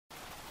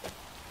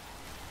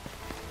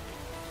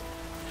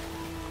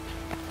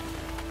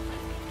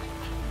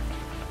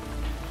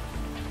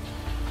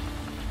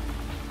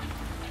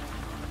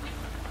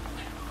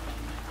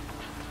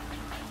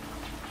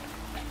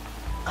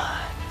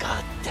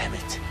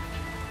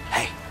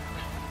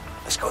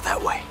Let's go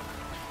that way.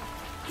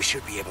 We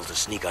should be able to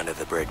sneak under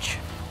the bridge.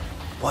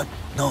 What?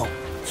 No,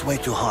 it's way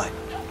too high.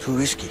 Too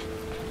risky.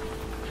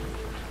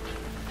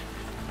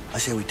 I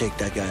say we take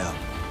that guy out.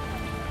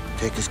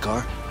 Take his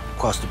car,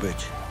 cross the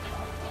bridge.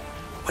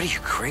 What, are you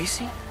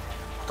crazy?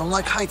 Don't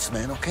like heights,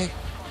 man, okay?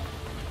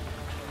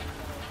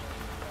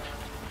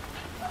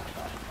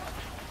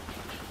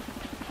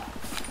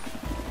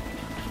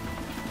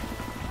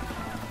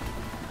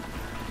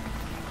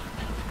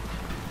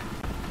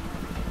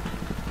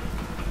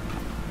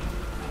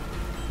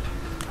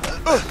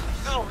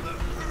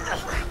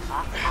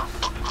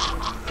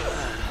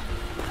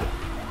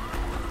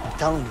 I'm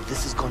telling you,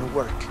 this is gonna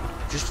work.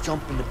 Just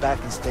jump in the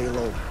back and stay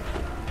low.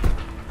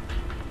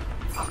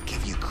 I'll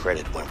give you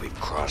credit when we've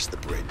crossed the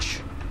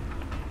bridge.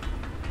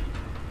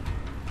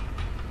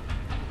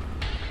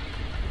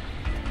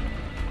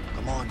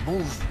 Come on,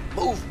 move,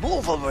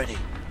 move already.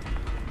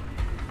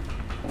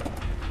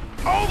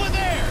 Over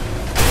there!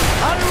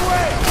 Out of the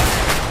way!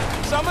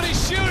 Somebody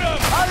shoot him!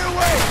 Out of the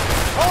way!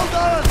 Hold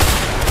on!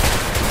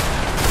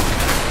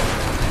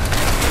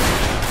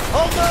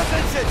 Hold on,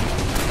 Vincent!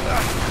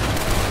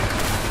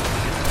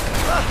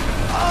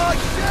 Oh,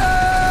 shit!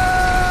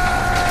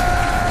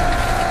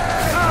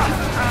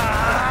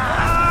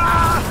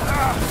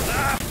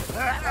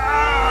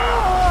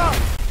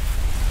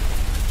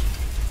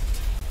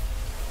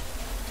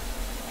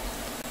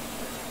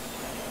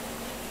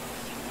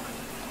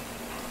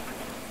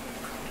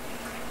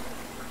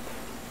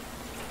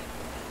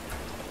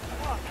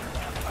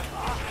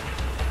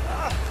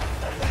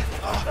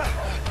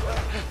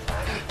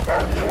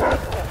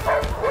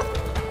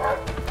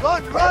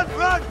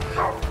 Run!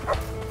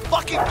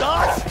 Fucking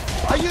dogs!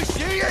 Are you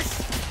serious?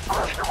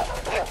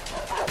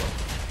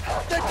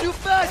 They're too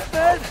fast,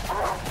 man!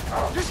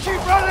 Just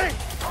keep running!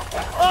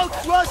 Oh,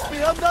 trust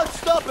me, I'm not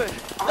stopping.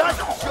 That's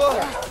for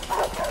sure.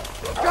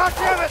 God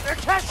damn it! They're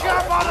catching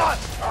up on us!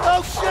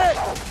 Oh, shit!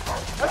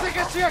 I think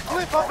I see a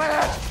cliff up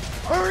ahead!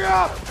 Hurry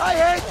up! I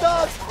hate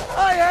dogs!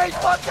 I hate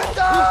fucking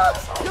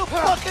dogs! You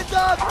fucking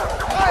dog!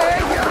 I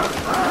hate you!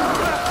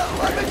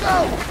 Let me go!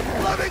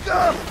 Let me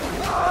go!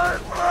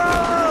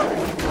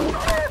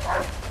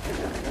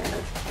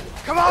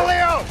 Come on,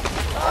 Leo!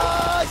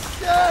 Ah,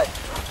 shit!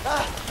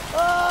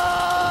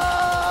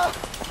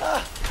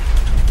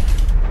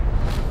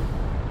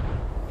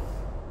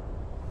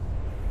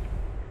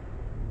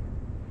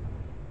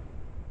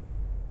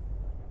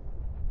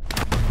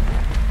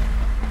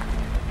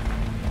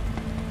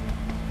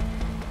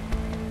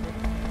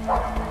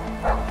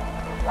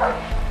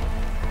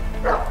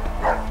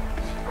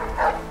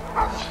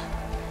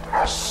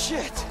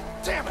 Shit!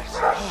 Damn it!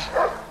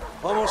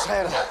 Almost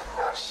had him.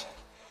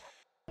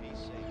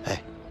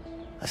 Hey,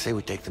 I say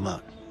we take them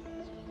out.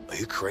 Are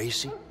you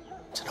crazy?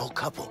 It's an old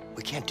couple.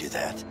 We can't do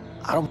that.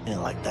 I don't mean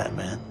it like that,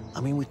 man.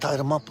 I mean, we tied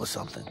them up or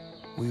something.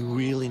 We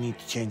really need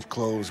to change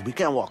clothes. We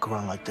can't walk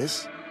around like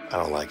this. I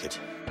don't like it.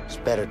 It's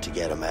better to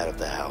get them out of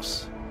the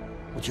house.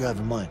 What you have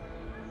in mind?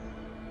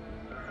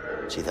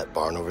 See that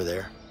barn over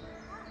there?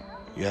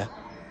 Yeah?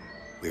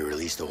 We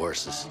release the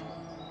horses.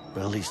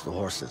 Release the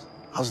horses.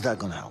 How's that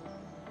gonna help?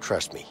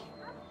 Trust me.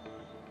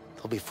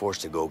 They'll be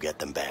forced to go get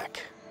them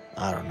back.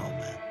 I don't know,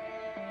 man.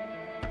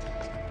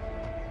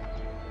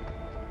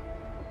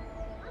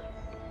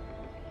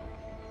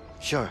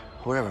 Sure,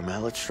 whatever,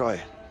 man. Let's try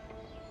it.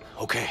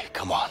 Okay,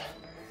 come on.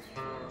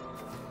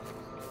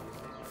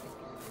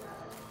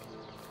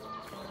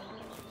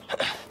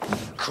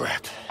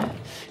 Crap.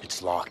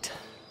 It's locked.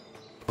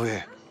 Over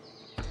here.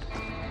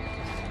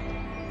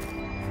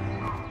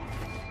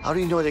 How do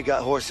you know they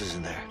got horses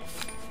in there?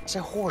 It's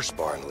a horse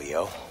barn,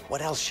 Leo.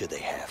 What else should they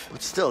have?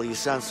 But still, you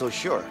sound so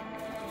sure.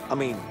 I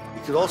mean,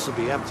 it could also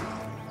be empty.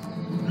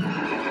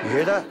 You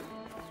hear that?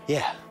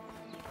 Yeah,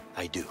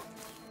 I do.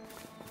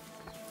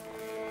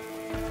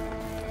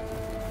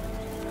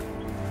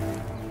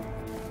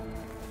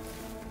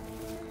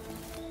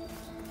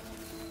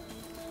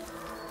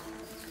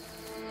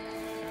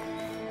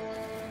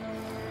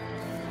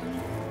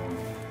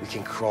 We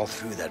can crawl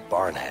through that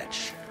barn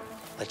hatch.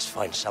 Let's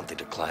find something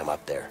to climb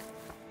up there.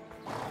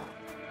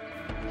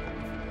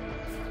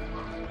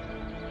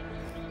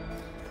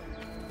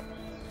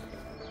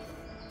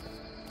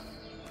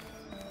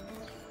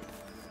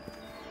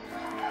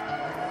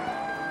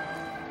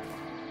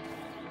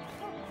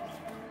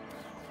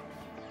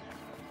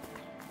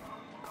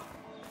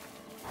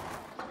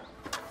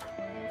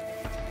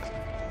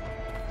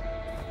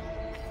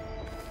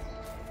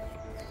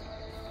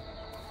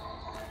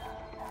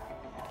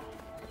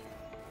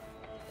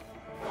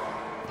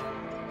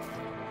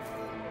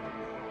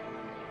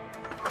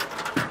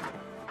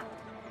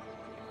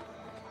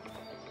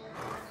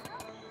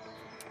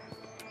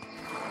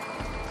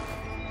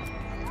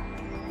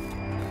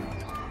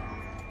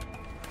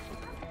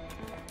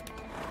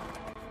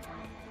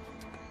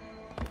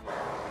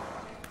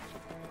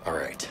 All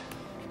right.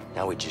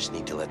 Now we just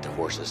need to let the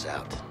horses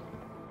out.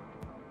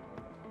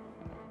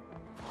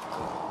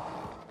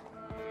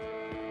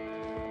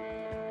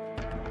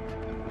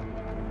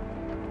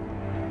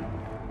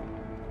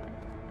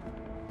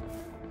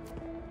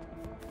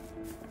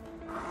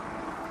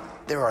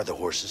 There are the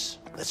horses.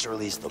 Let's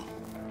release them.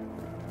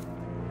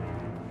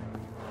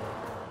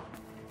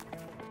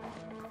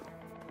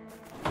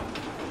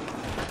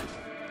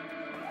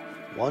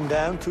 One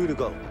down, 2 to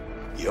go.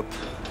 Yep.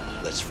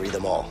 Let's free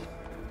them all.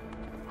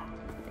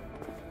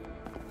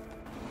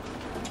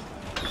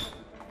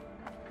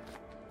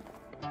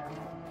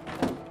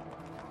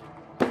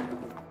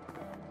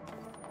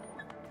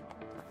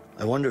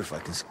 I wonder if I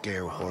can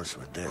scare a horse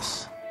with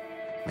this.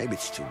 Maybe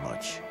it's too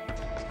much.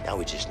 Now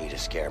we just need to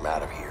scare him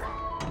out of here.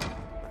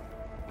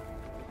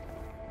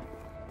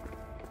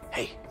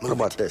 Hey, move What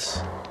about it.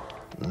 this?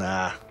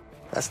 Nah,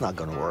 that's not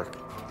gonna work.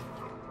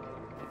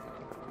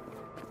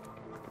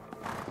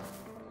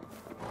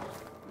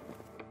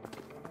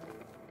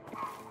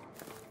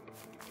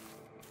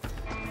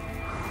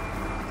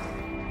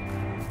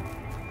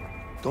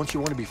 Don't you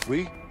want to be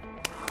free?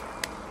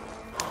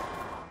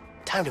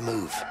 Time to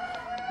move.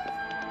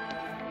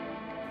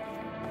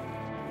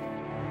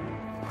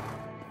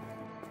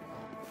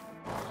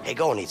 Hey,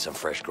 go and eat some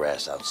fresh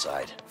grass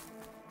outside.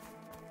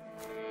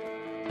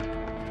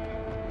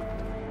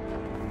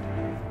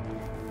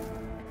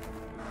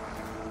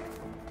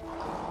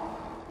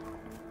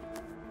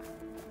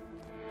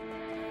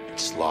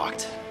 It's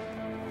locked.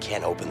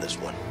 Can't open this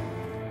one.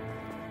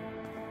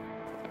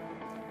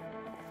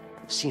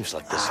 Seems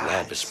like this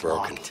lamp is it's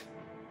broken. locked.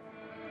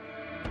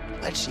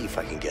 Let's see if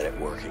I can get it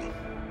working.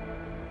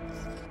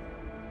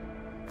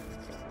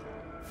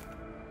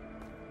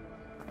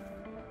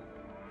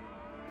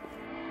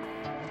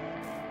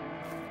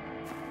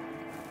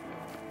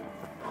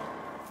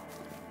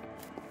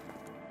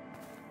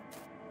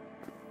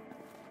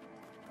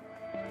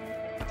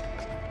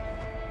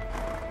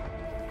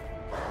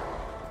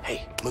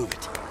 Hey, move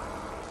it.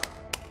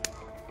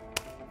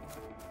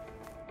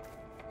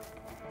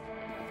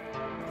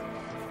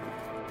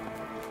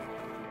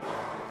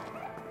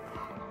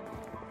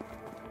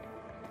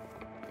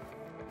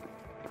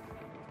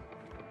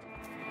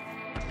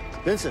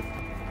 Vincent,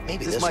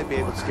 Maybe this this might will be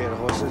able work. to scare the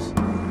horses.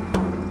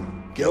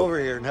 Get over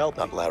here and help me.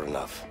 Not loud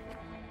enough.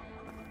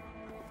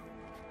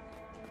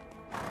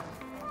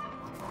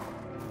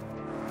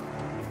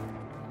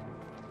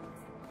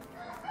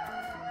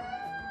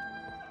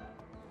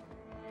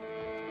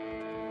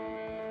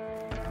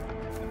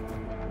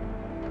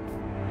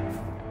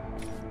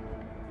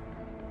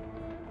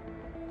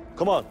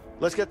 Come on,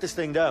 let's get this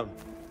thing down.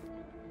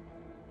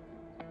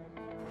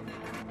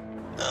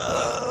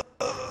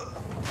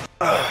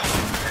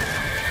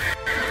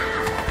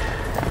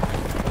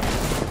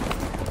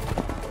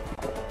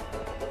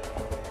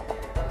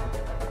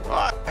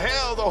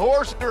 Hell, the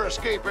horses are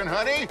escaping,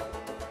 honey.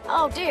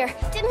 Oh dear,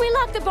 didn't we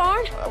lock the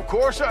barn? Of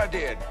course I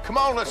did. Come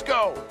on, let's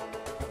go.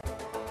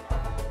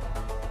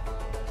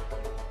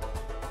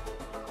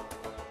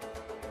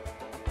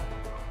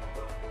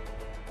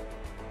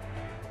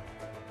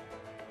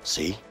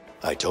 See?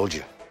 I told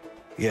you.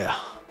 Yeah,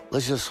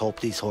 let's just hope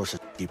these horses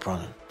keep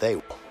running. They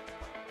will.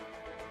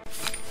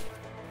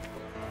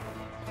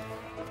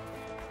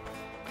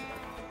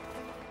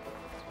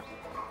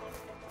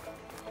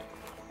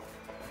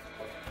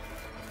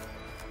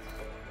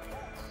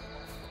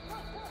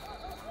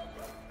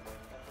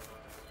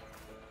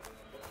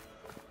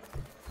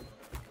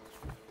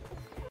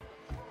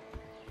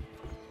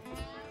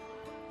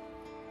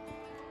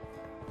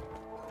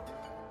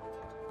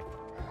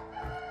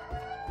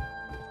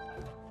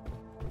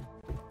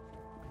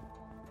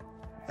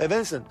 Hey,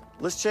 Vincent,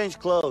 let's change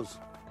clothes.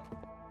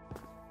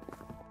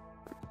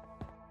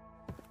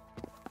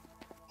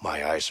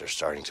 My eyes are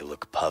starting to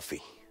look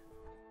puffy.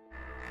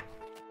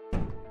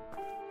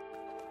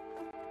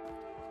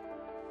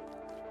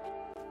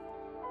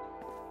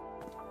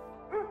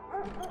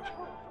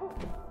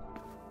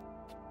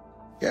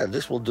 Yeah,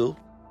 this will do.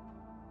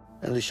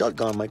 And the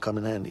shotgun might come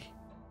in handy.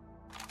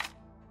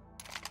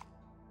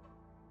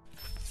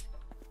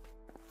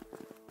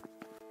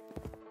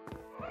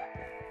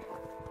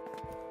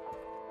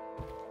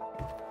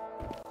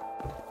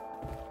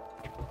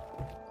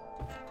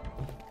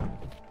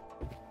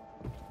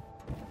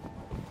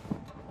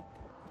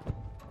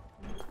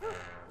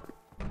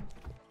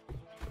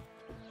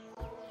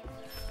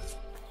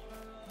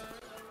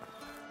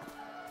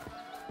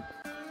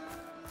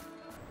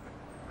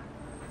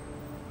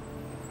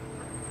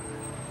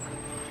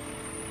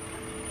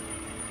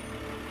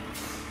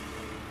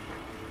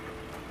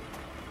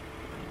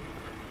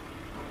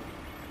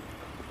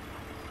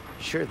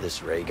 Sure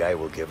this Ray guy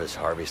will give us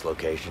Harvey's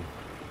location?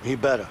 He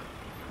better.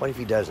 What if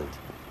he doesn't?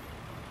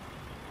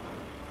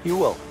 He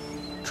will.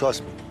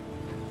 Trust me.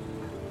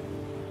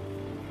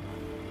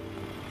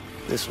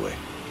 This way.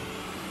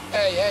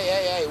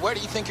 Hey, where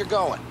do you think you're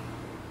going?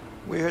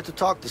 We're here to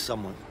talk to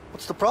someone.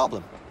 What's the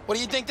problem? What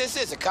do you think this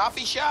is, a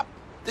coffee shop?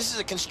 This is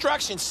a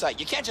construction site.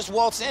 You can't just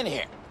waltz in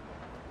here.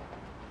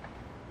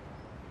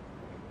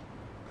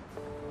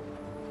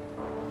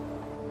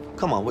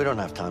 Come on, we don't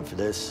have time for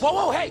this.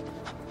 Whoa, hey!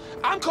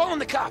 I'm calling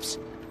the cops.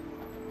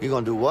 You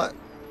gonna do what?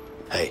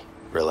 Hey,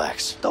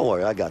 relax. Don't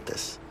worry, I got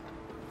this.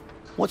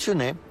 What's your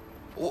name?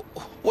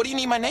 What do you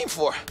need my name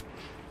for?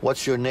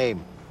 What's your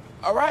name?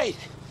 All right,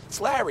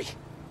 it's Larry.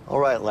 All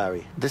right,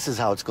 Larry, this is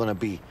how it's gonna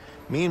be.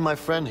 Me and my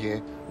friend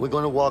here, we're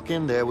gonna walk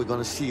in there, we're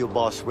gonna see your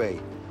boss Ray.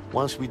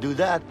 Once we do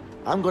that,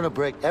 I'm gonna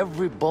break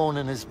every bone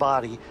in his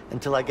body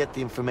until I get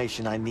the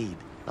information I need.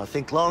 Now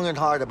think long and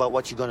hard about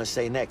what you're gonna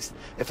say next.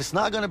 If it's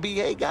not gonna be,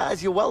 hey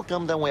guys, you're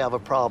welcome, then we have a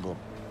problem.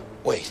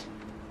 Wait,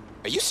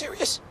 are you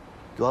serious?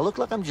 Do I look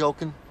like I'm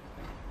joking?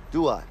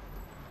 Do I?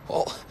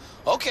 Well,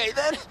 okay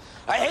then.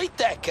 I hate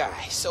that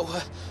guy, so,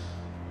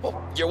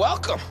 well, you're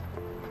welcome.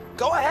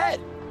 Go ahead.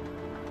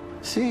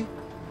 See?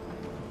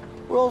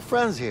 We're all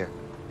friends here.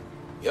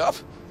 Yup,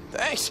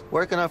 thanks.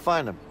 Where can I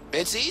find him?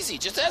 It's easy,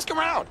 just ask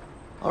around.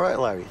 All right,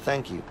 Larry,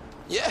 thank you.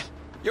 Yeah,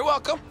 you're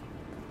welcome.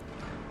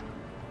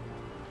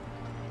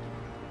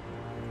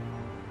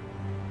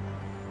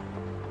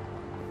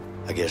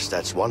 I guess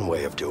that's one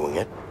way of doing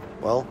it.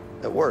 Well,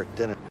 it worked,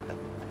 didn't it?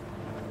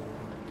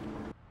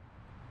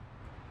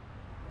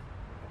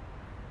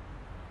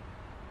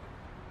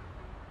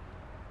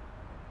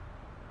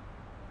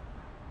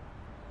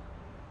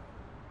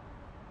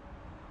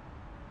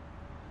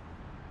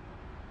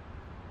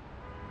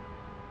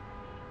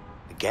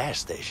 The gas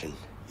station.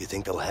 You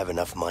think they'll have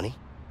enough money?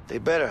 They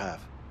better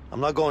have. I'm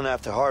not going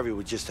after Harvey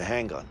with just a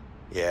handgun.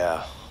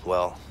 Yeah,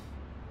 well,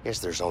 guess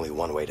there's only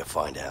one way to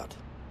find out.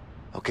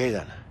 Okay,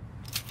 then.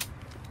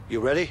 You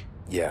ready?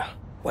 Yeah.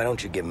 Why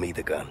don't you give me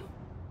the gun?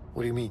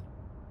 What do you mean?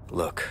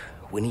 Look,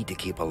 we need to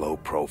keep a low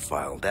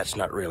profile. That's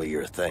not really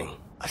your thing.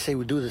 I say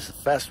we do this the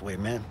fast way,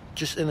 man.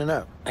 Just in and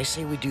out. I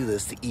say we do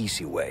this the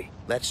easy way.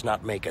 Let's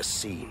not make a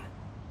scene.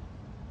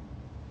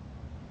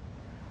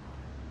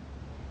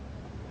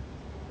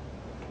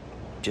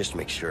 Just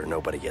make sure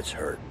nobody gets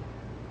hurt.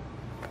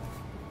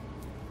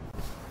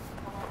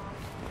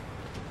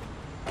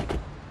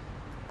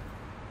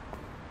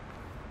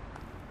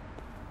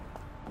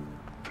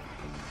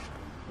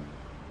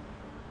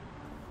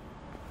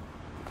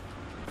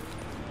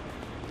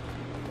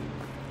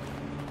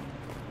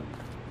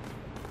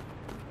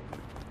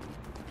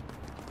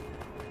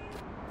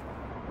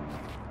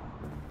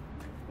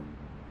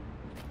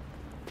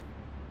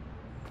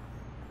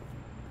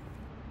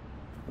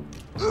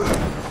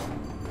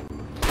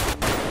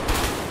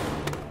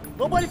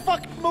 Nobody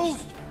fucking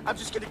move! I'm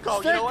just gonna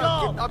go. Stay You know what?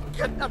 calm.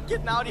 I'm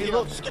getting out of Hey, here.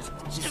 look, I'm just you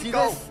gonna see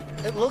go. this?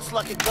 It looks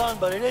like a gun,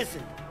 but it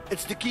isn't.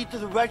 It's the key to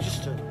the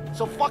register.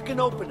 So fucking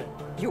open it.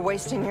 You're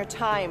wasting your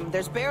time.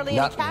 There's barely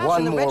Not any cash one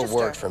in the more register.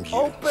 word from you.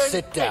 Open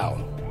Sit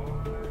down.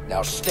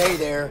 Now stay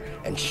there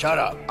and shut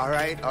up. All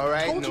right.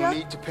 Told No ya.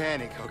 need to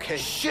panic, okay?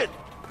 Shit!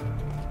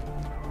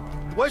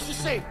 Where's your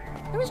safe?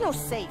 There is no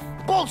safe.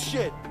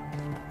 Bullshit!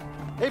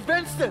 Hey,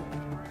 Vincent!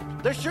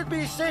 There should be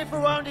a safe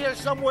around here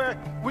somewhere.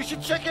 We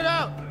should check it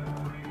out.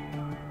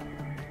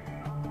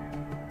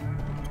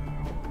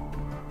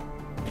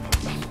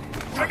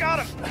 I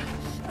got him.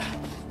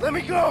 Let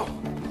me go.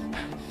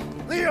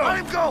 Leo, let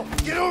him go.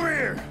 Get over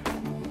here.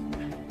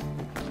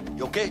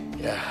 You okay?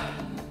 Yeah.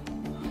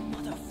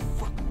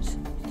 Motherfuckers.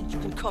 Think you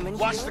can come in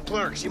Watch here? the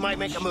clerks. You might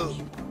make a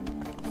move.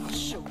 I'll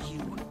show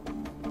you.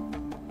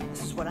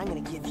 This is what I'm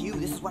gonna give you.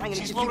 This is what I'm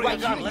gonna She's give you loading right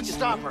a gun. here. Let's You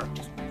stop just- her.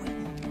 Just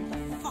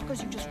wait.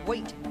 Motherfuckers, you just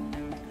wait.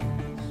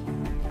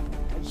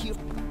 You...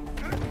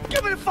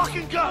 Give me the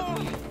fucking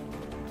gun!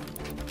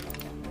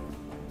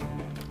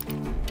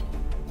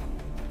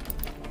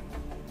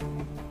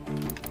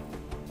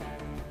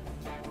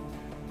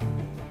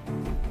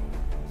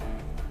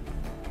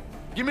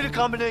 Give me the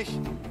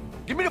combination.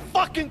 Give me the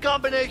fucking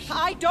combination!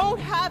 I don't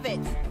have it.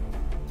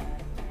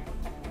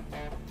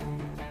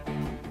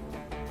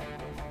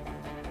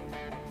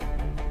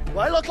 Do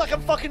I look like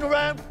I'm fucking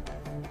around?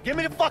 Give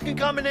me the fucking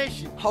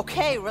combination.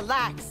 Okay,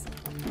 relax.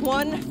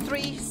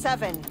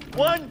 137.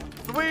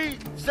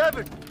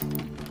 137.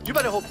 You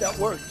better hope that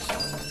works.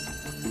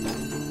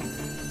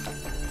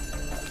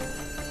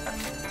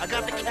 I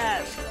got the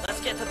cash.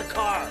 Let's get to the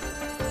car.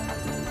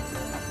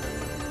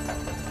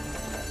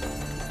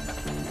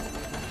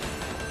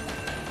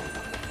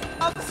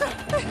 Officer,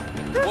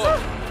 Whoa!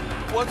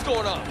 What's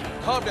going on?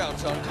 Calm down,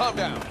 son. Calm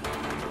down.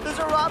 there's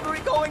a robbery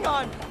going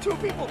on. 2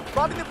 people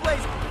robbing the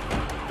place.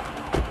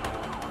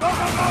 Go,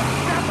 go, go.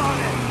 Step on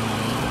it.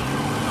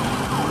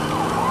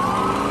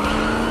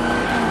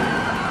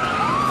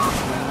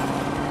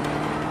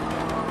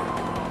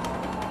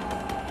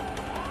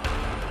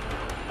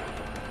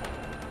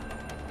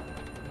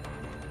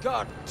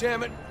 God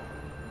damn it.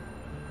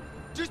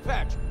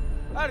 Dispatch,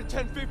 out of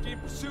 1050 in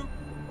pursuit.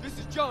 This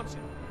is Johnson.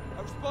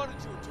 I responded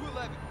to a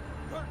 211.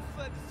 Heard and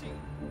fled the scene.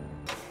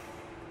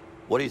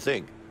 What do you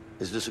think?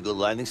 Is this a good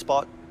landing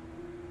spot?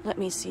 Let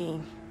me see.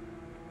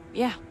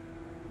 Yeah,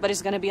 but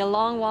it's gonna be a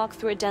long walk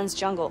through a dense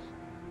jungle.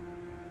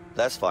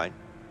 That's fine.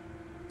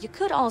 You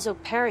could also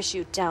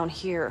parachute down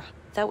here.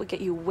 That would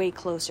get you way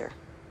closer.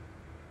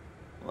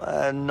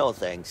 No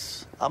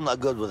thanks. I'm not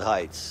good with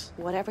heights.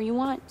 Whatever you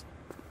want.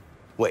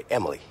 Wait,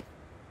 Emily.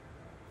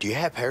 Do you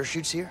have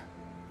parachutes here?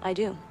 I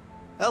do.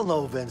 Hell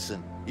no,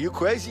 Vincent. You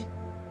crazy?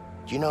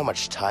 Do you know how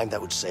much time that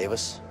would save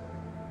us?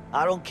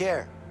 I don't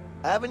care.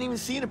 I haven't even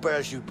seen a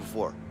parachute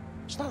before.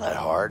 It's not that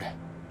hard.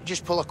 You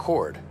just pull a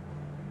cord.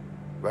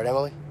 Right,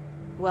 Emily?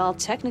 Well,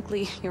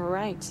 technically, you're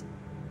right.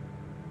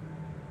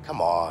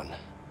 Come on.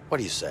 What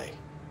do you say?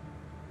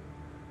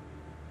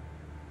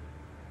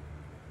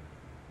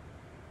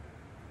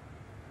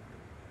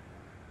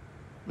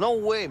 No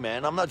way,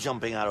 man. I'm not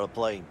jumping out of a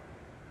plane.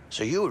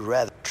 So you would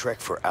rather trek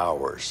for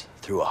hours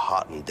through a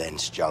hot and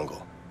dense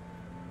jungle?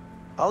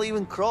 I'll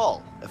even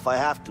crawl, if I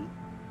have to.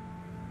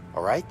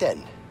 All right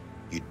then,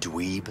 you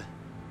dweeb.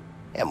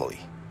 Emily,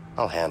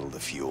 I'll handle the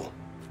fuel.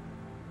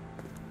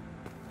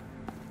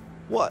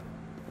 What?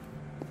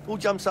 Who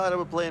jumps out of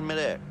a plane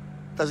midair?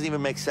 Doesn't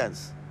even make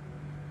sense.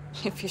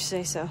 If you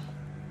say so.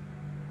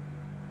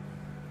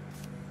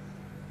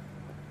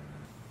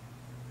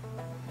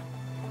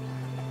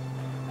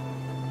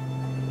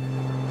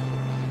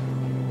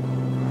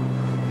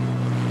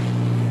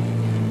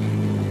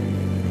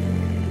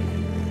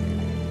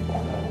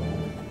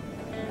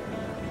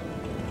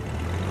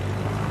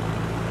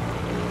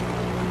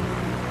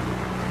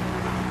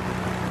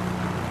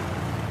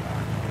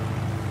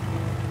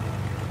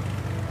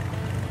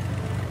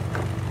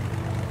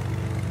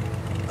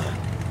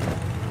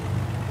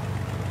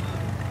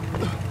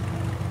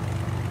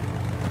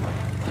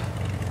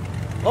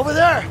 Over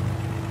there!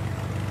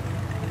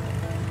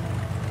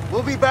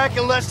 We'll be back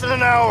in less than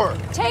an hour.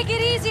 Take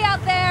it easy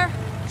out there!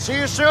 See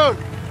you soon!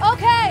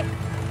 Okay!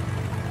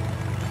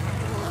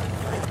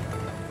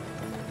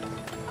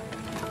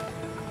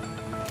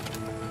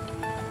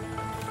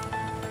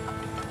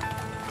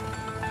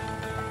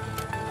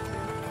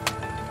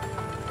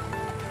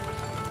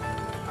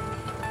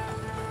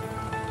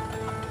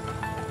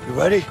 You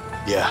ready?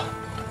 Yeah.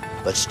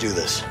 Let's do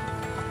this.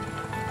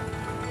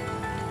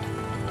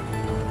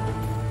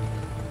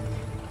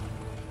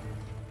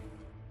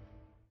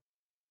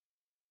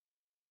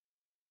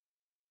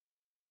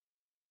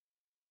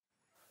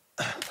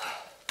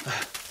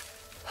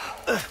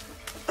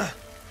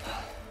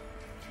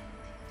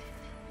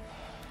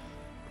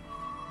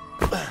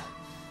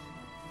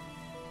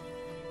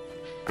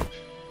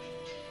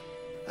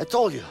 I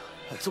told you,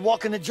 it's a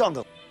walk in the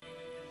jungle.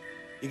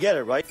 You get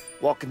it, right?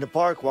 Walk in the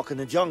park, walk in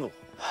the jungle.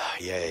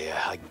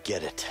 Yeah, I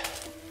get it.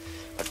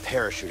 But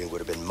parachuting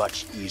would have been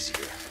much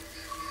easier.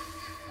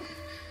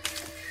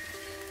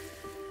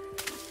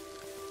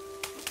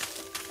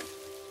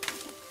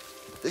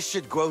 This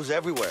shit grows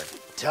everywhere.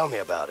 Tell me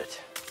about it.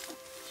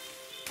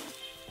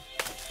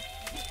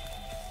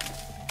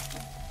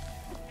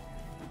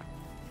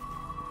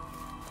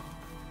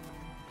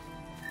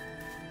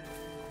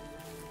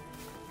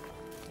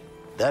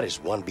 That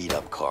is one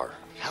beat-up car.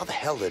 How the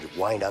hell did it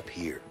wind up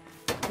here?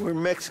 We're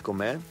in Mexico,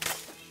 man.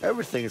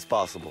 Everything is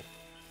possible.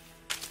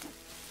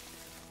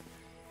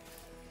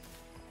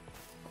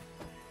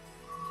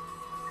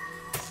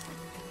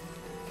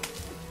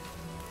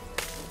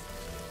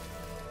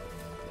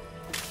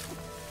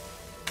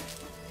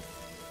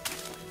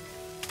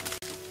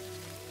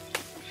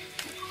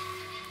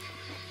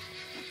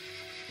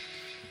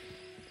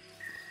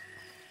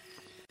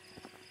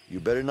 You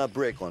better not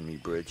break on me,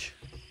 Bridge.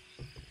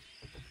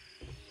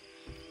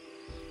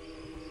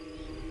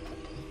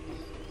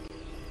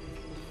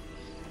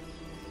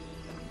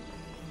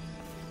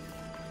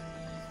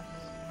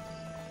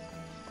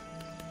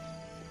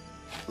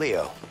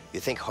 Leo,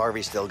 you think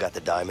Harvey still got the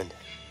diamond?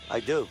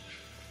 I do.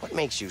 What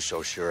makes you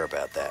so sure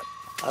about that?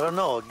 I don't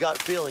know, a gut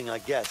feeling, I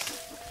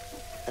guess.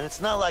 And it's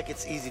not like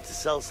it's easy to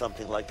sell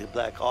something like the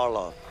Black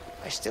Arlong.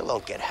 I still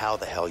don't get how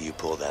the hell you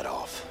pulled that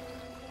off.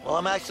 Well,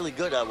 I'm actually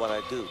good at what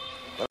I do.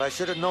 But I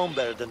should have known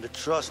better than to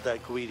trust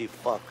that greedy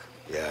fuck.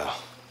 Yeah,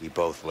 we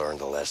both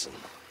learned a lesson.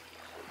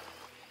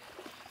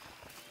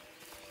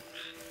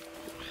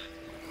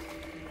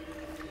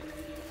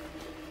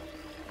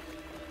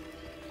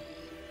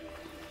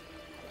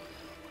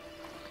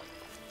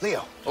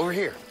 Leo, over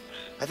here.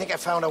 I think I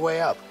found a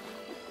way up.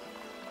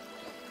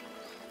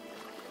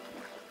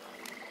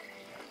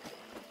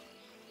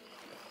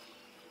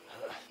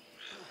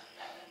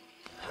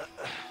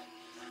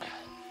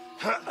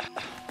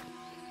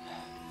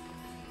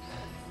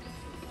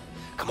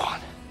 Come on.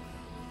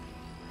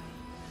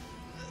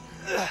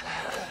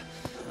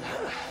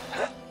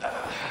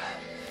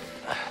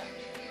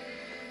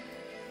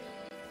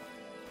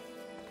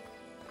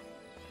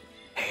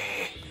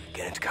 Hey,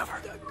 get into cover.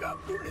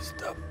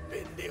 Está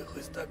pendejo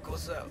esta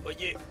cosa.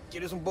 Oye,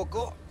 ¿quieres un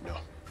poco? No,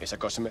 Esa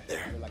cosa me...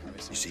 there.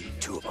 You see,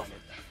 two of them.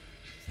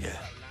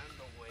 Yeah.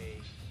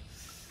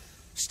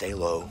 Stay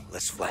low.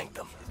 Let's flank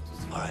them.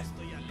 All right.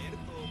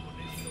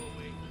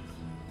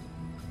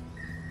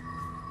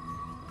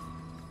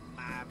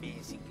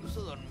 Mames,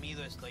 incluso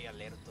dormido estoy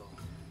alerto.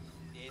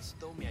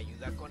 Esto me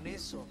ayuda con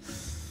eso.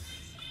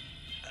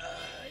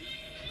 Ay,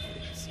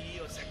 sí,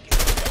 o sea que...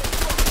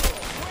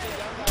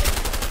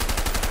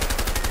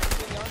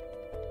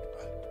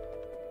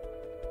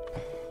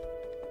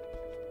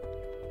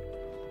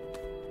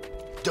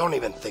 Don't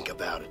even think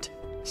about it.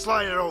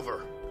 Slide it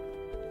over.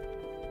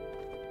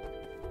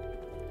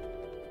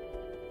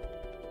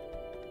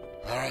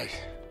 All right.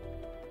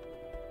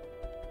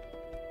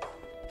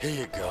 Here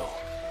you go.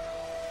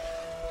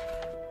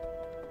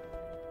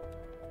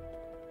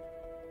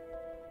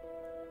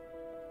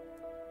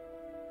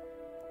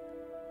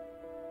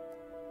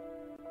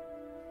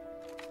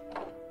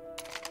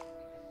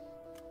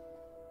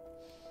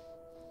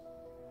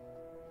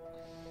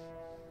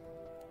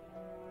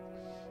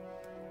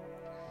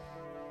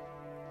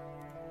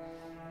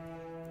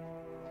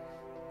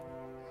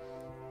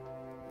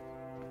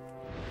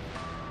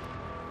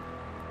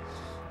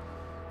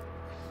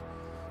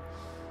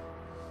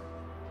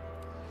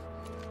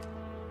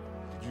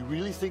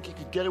 really think you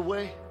could get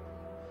away?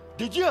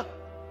 Did you?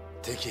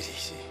 Take it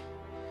easy.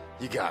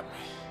 You got me.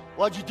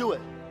 Why'd you do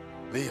it?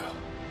 Leo,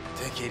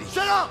 take it easy.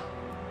 Shut up!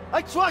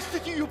 I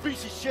trusted you, you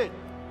piece of shit!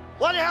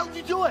 Why the hell did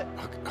you do it?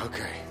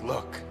 Okay,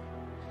 look.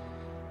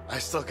 I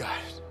still got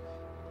it.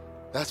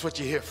 That's what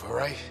you're here for,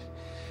 right?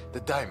 The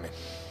diamond.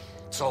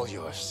 It's all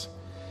yours.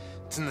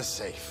 It's in the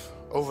safe.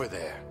 Over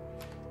there.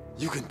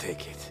 You can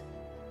take it.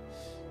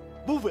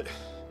 Move it.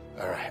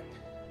 All right.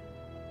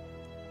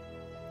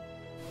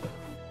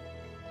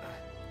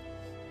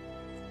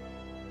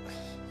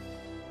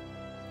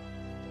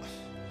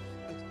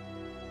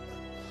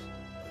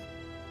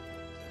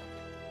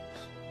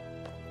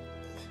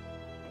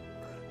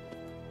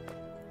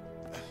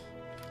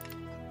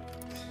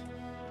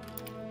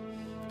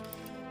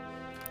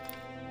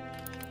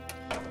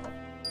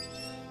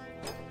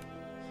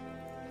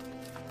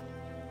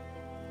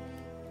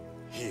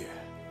 Here.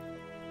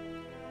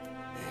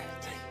 Here,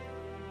 take it.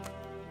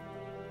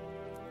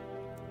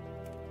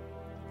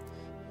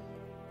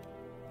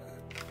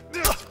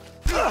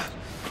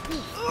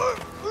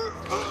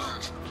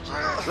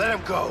 Let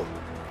him go.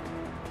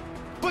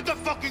 Put the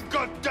fucking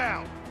gun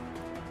down.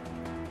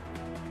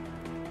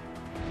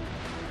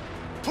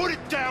 Put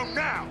it down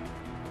now.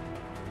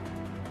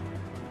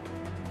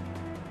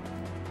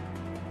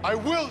 I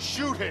will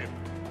shoot him.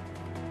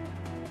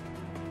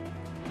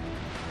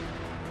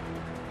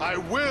 I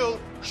will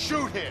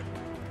shoot him.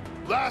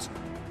 Last...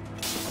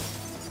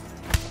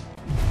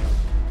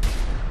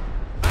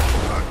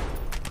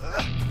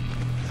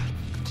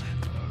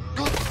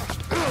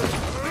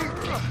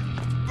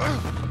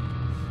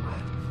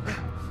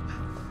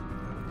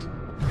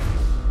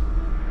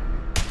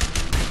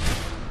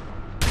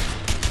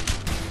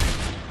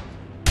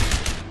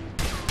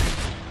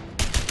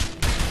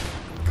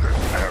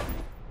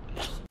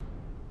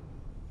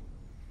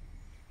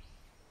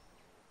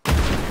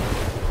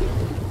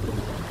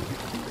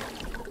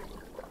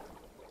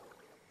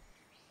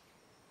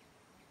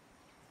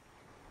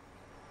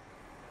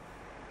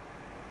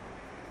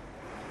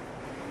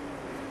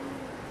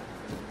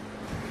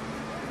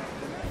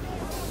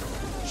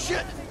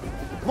 Shit!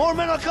 More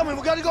men are coming,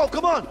 we gotta go,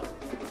 come on!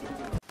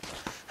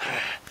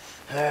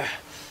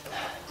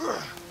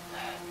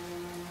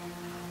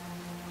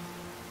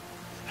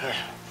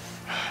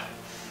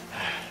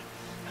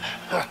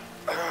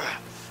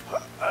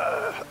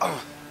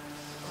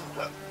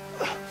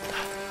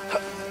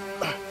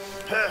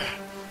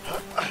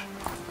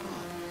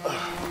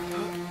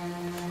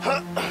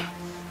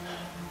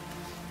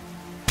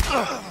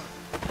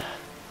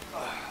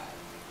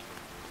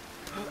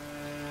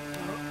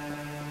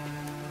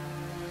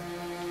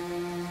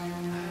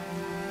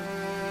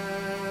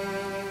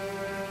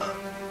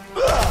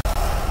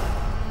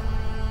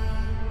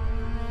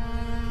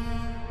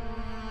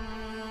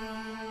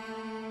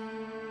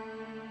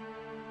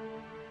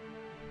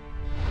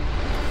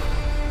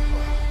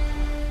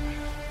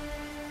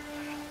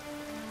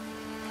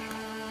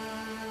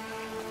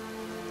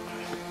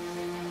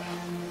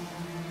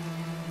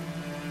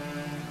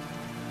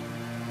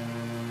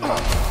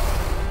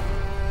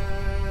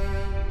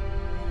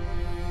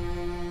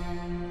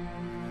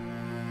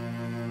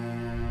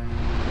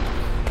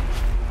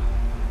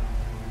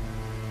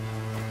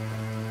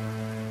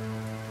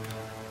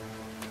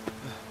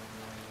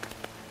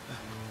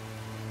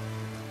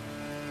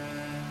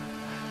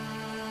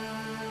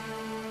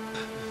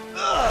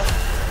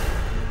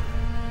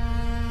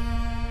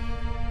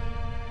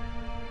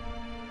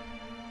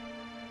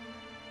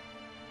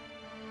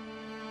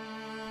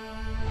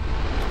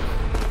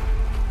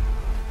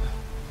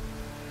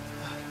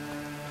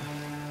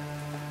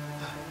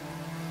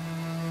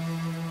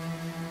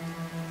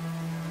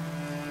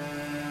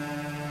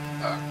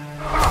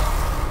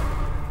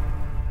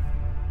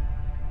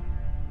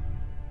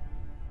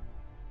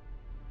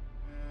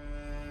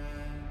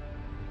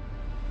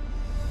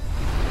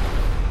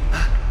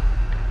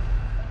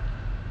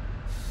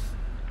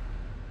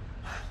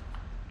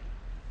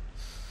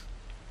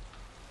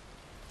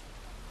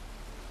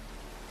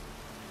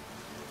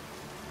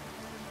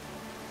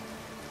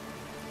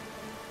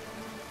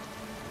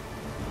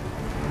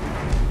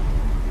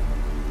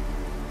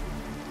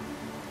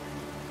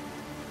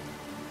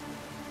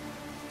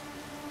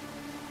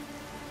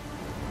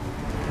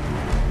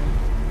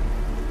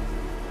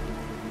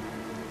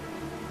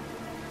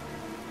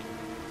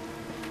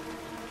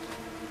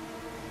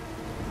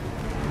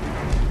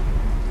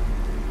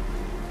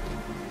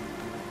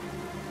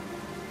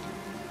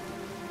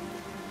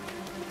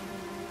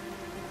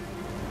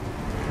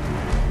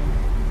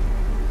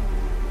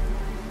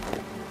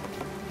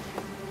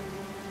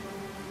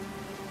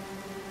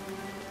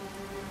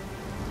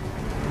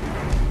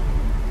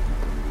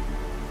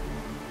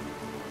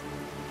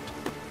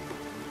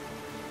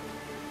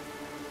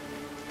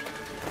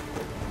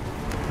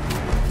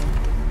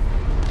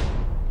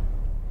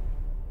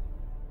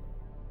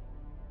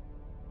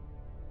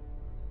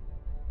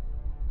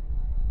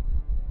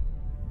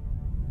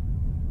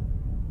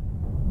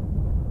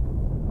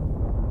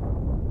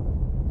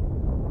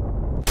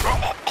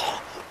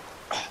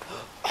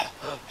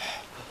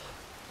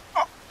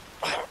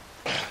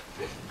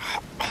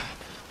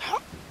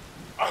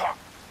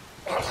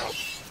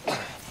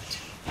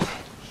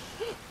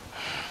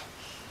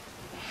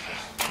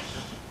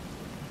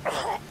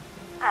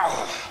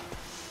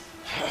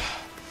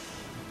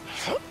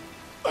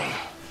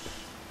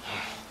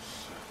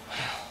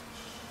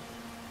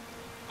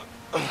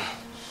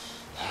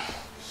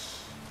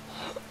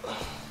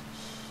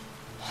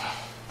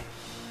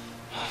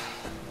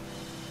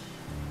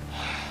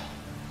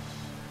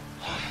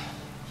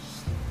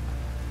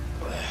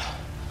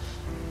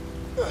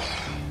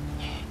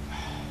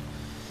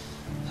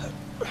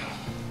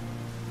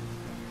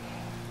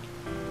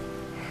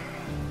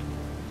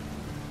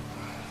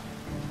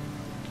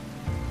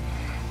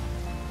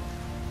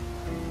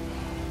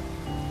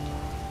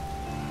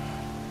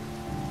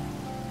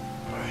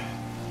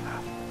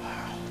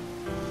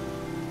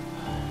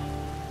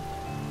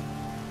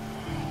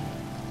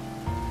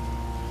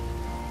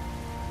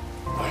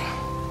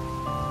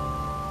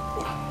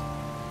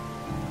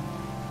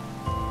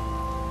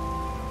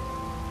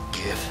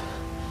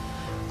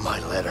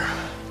 letter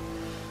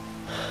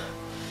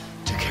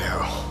to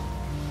Carol.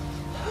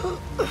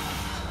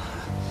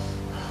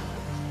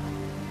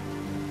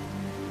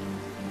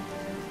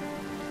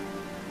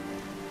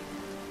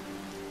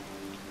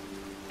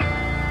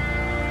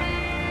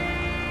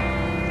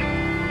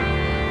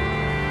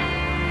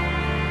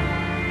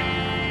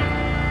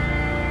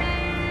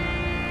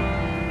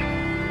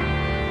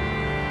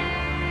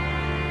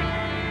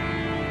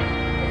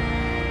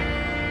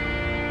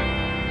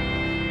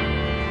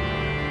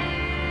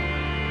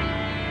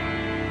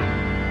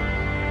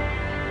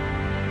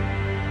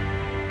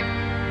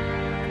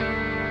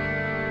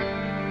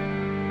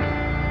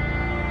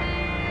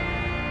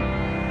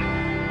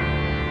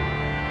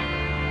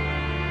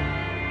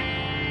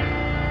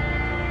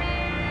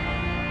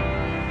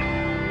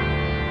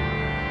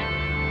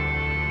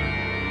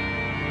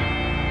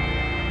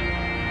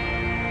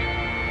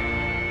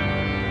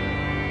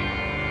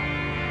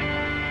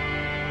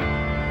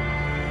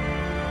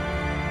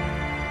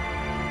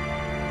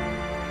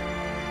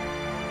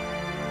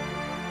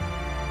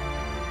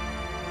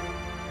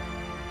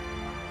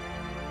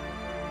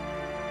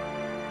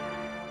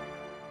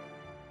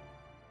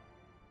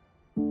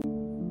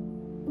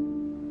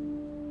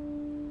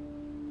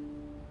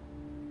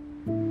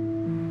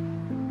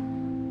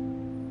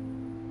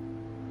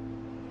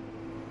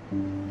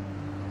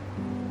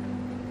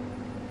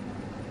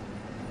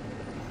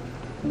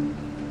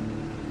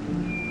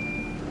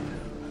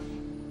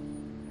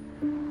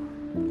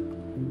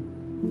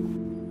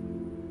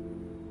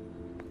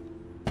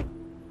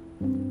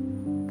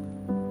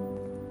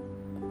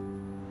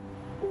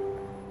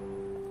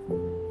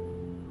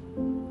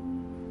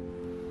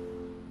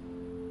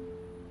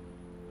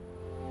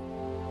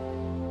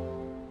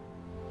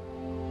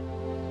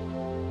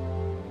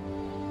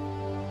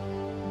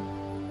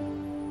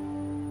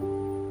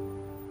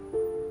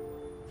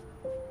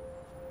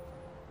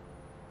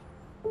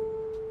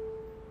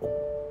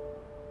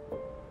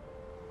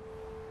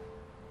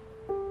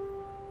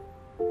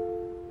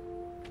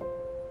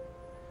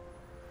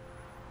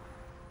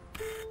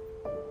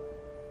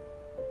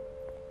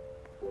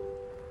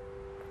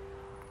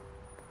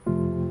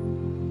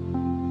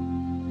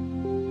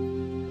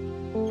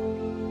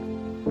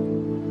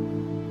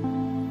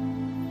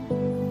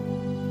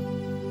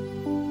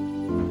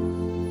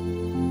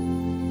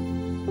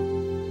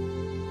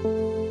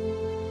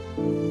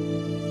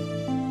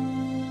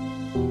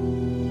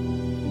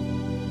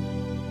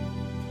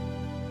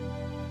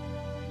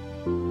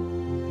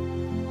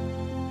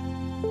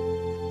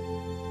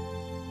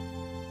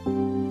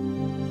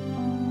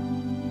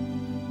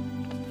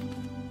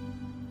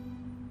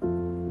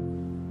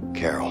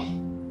 Carol,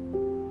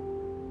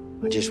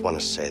 I just want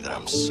to say that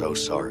I'm so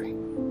sorry.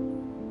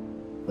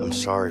 I'm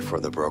sorry for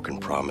the broken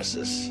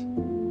promises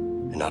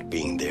and not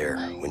being there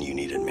when you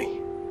needed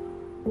me.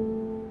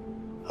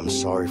 I'm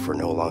sorry for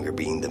no longer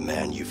being the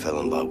man you fell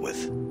in love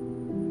with.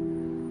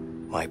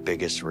 My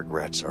biggest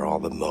regrets are all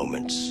the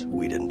moments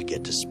we didn't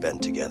get to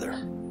spend together.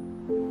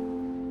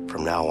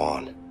 From now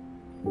on,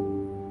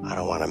 I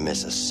don't want to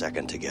miss a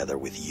second together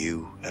with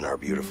you and our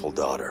beautiful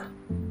daughter.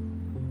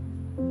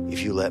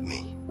 If you let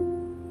me,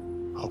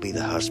 I'll be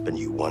the husband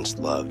you once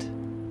loved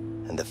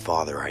and the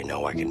father I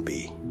know I can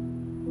be.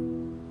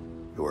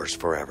 Yours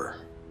forever,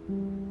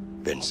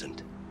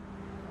 Vincent.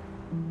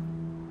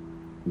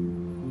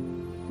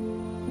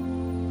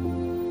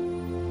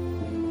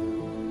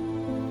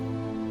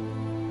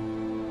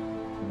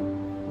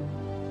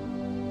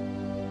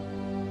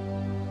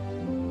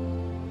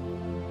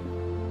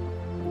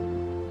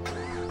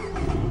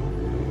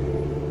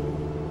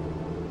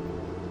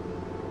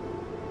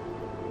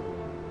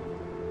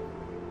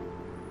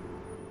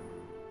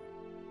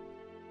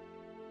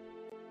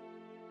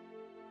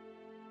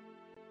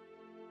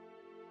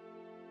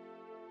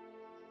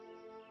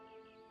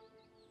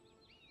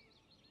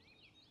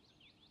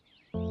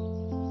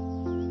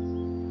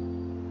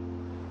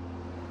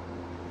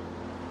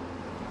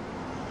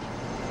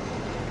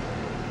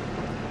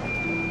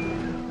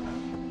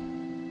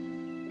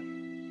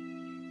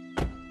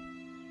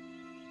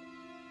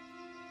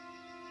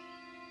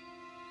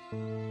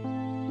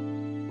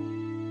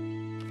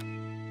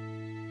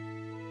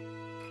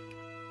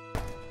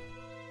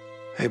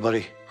 Hey,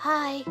 buddy.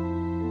 Hi.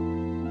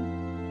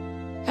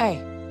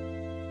 Hey,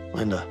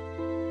 Linda,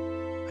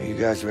 are you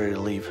guys ready to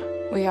leave?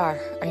 we are.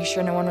 Are you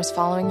sure no one was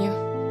following you?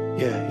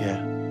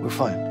 Yeah, we're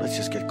fine. Let's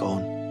just get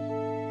going.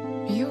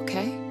 Are you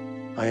okay?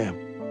 I am.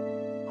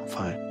 I'm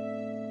fine.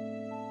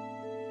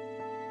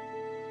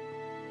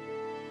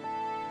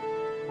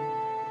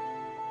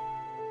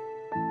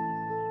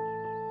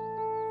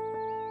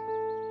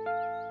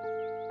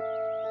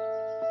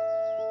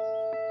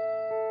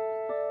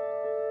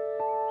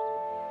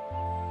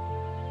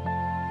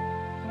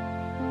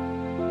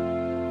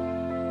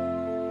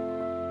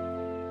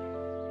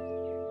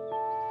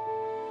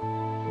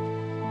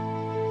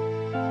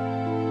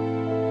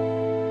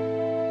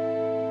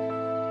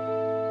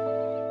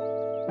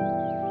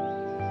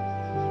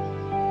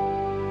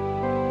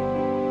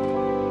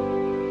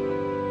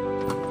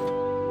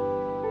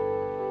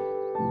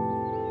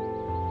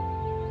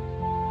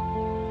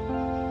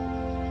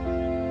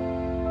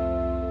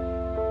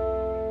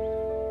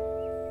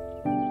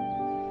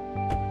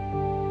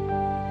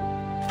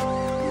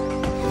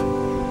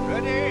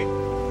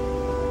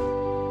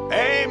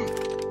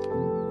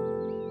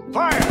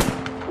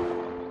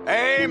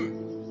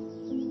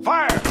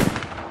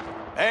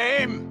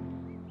 Aim!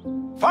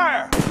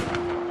 Fire!